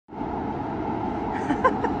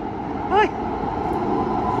Hoy!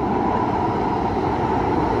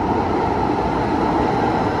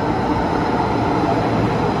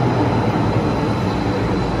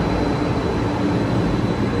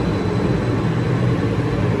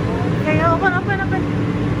 Okay, open.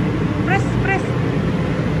 Press.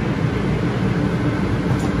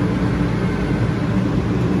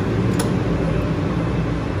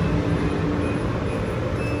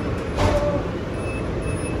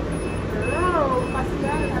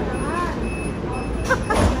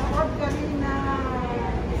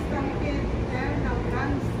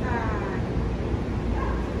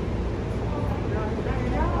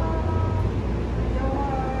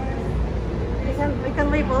 We can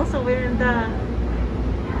leave also. We're in the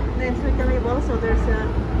next. We can leave also. There's a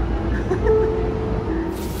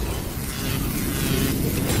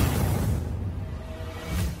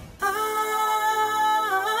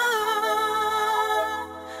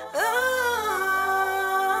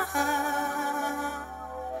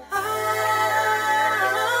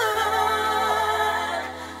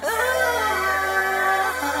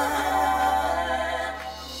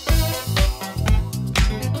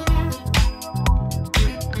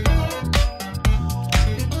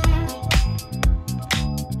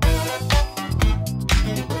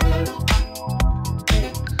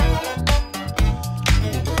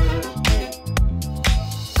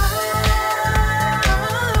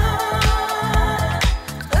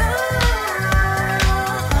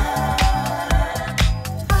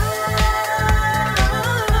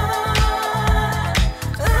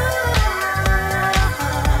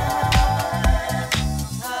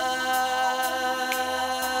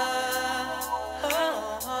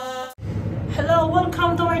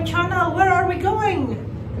welcome to our channel. Where are we going?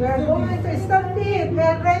 We are going to Stampede. We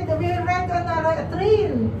rent on a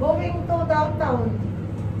train going to downtown.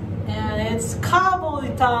 And it's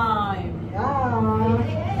cowboy time. Yeah.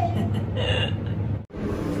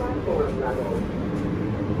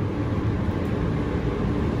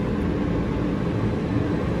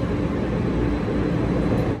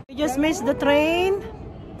 We just missed the train.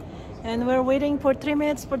 And we're waiting for 3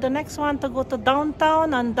 minutes for the next one to go to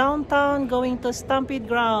downtown, and downtown going to Stampede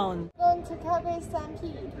ground. Going to Calgary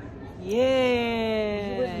Stampede.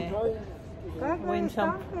 Yeah. Calgary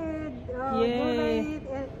Stampede. Yay.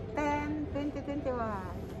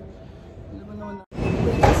 10/2021.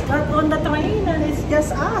 We just got on the train and it's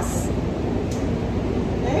just us.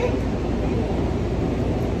 Okay?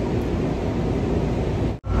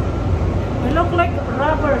 We look like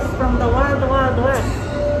robbers from the Wild Wild West.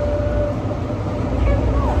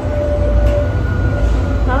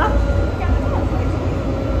 Huh?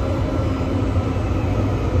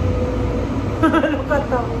 Look at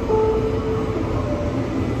them.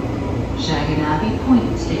 Shaganabi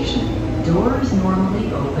Point Station. Doors normally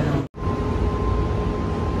open.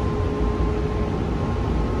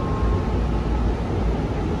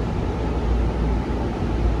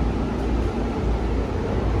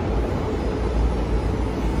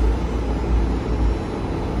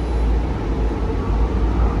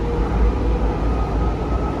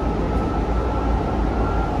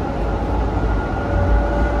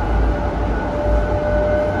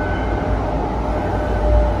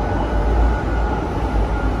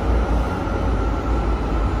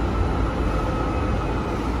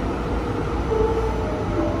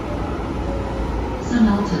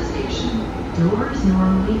 Doors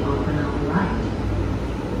normally open on the right.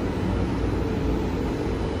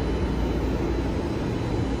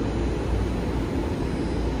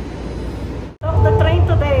 Off the train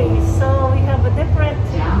today, so we have a different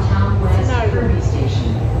Downtown West scenario. Ferry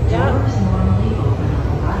Station. Yeah. Doors normally open on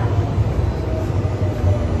the right.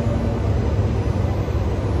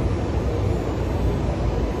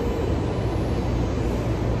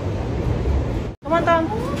 Come on down.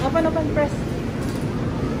 Open, press.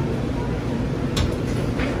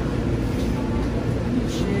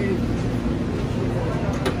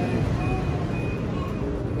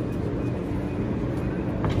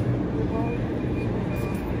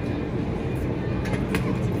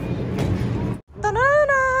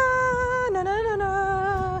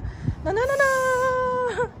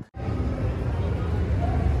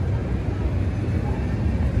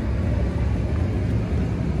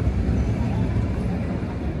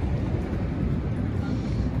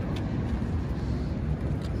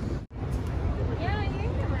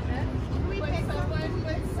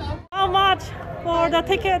 How much for the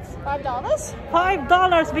tickets? $5.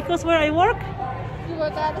 $5 because where I work? You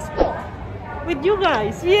work at a school. With you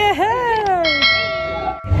guys. Yeah!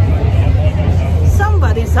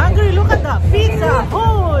 Somebody's hungry. Look at that pizza.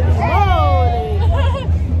 Holy moly!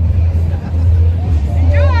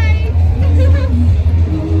 Enjoy!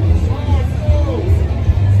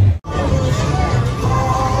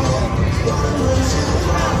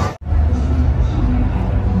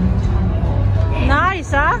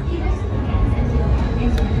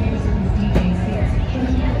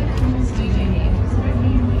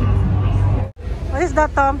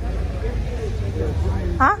 that, Tom?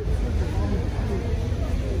 Ha?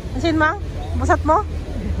 Asin, Mang? Busat mo?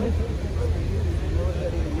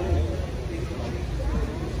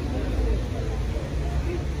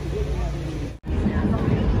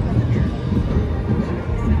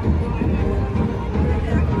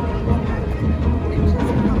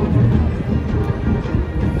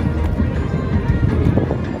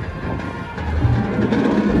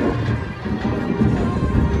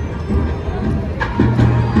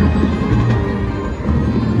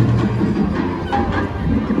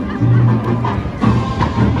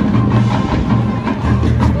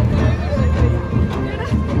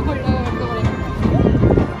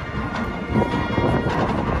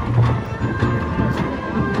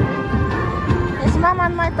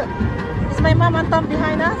 Is my mom and Tom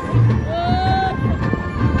behind us?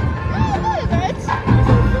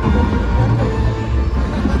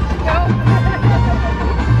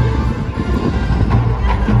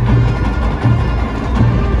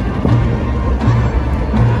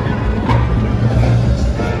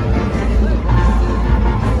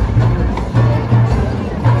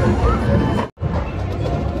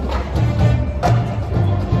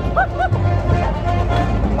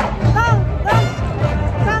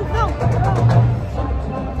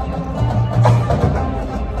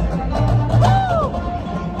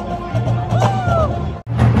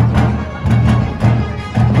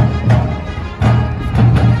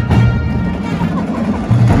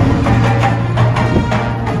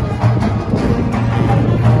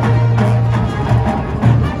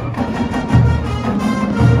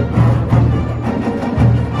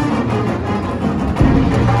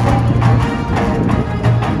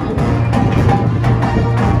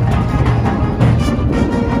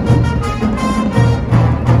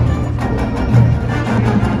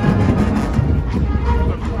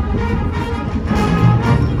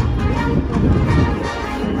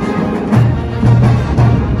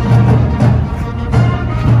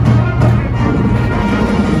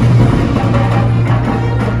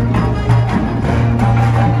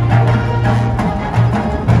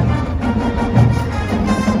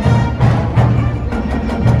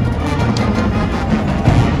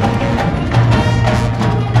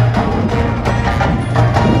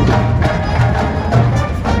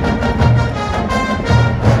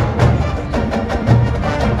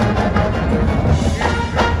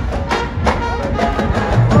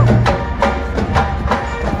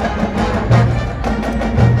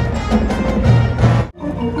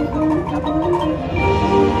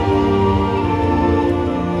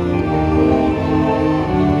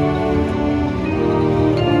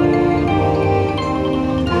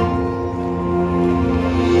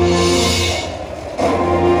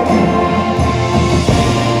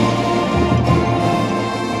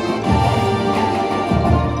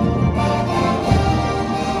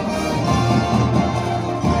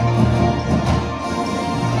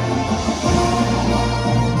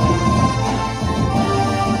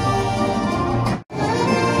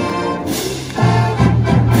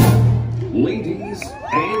 Ladies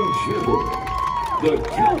and gentlemen, the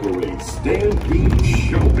Calgary Stampede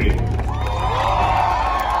Showman.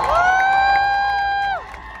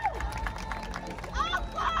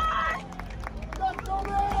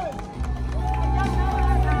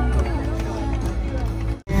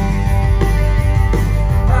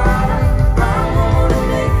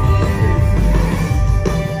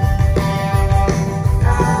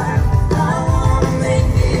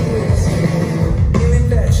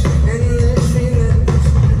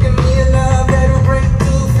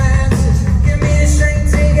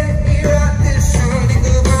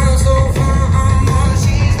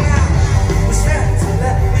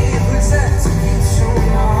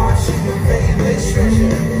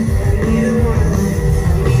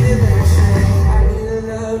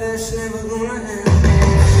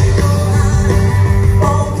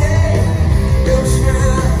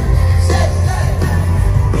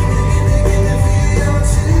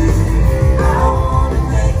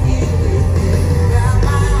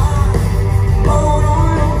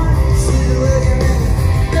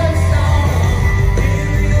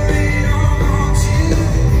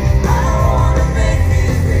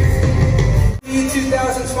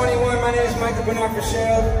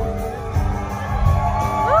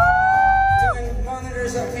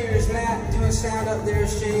 Sound up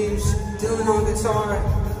there's James, Dylan on guitar,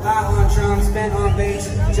 Lyle on drums, Ben on bass,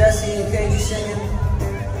 Jesse and Katie singing.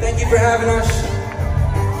 Thank you for having us.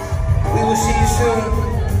 We will see you soon.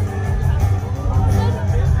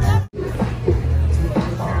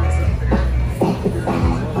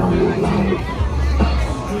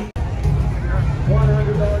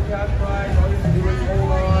 $100 cash prize. All you have to do is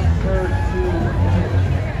hold on for 2 minutes.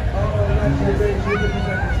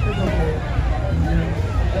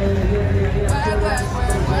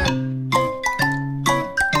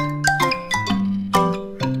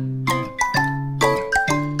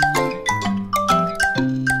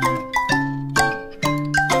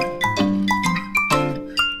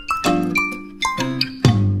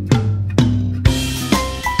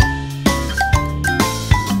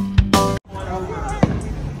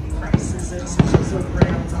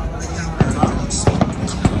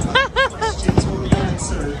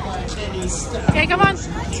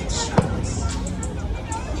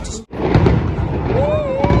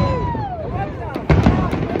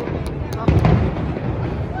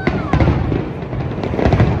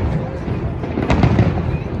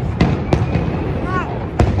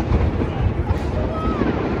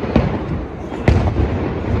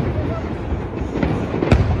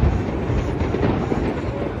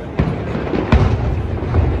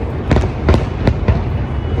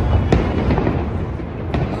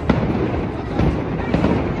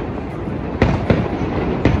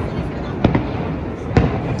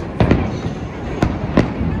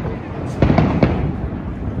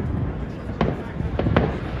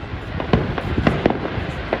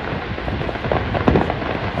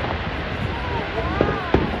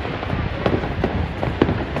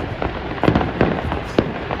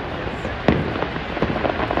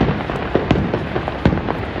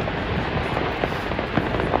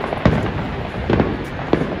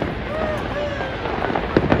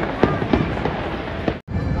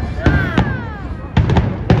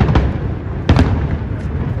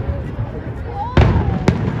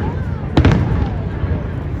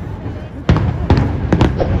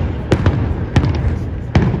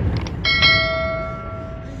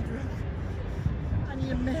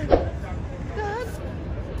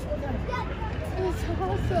 It's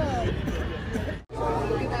awesome.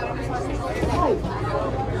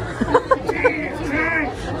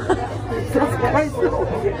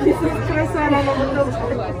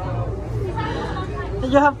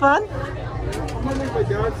 Did you have fun?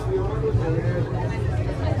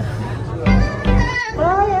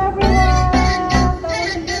 Hi everyone!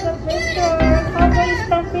 That was the Calgary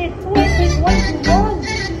Stampede 2021.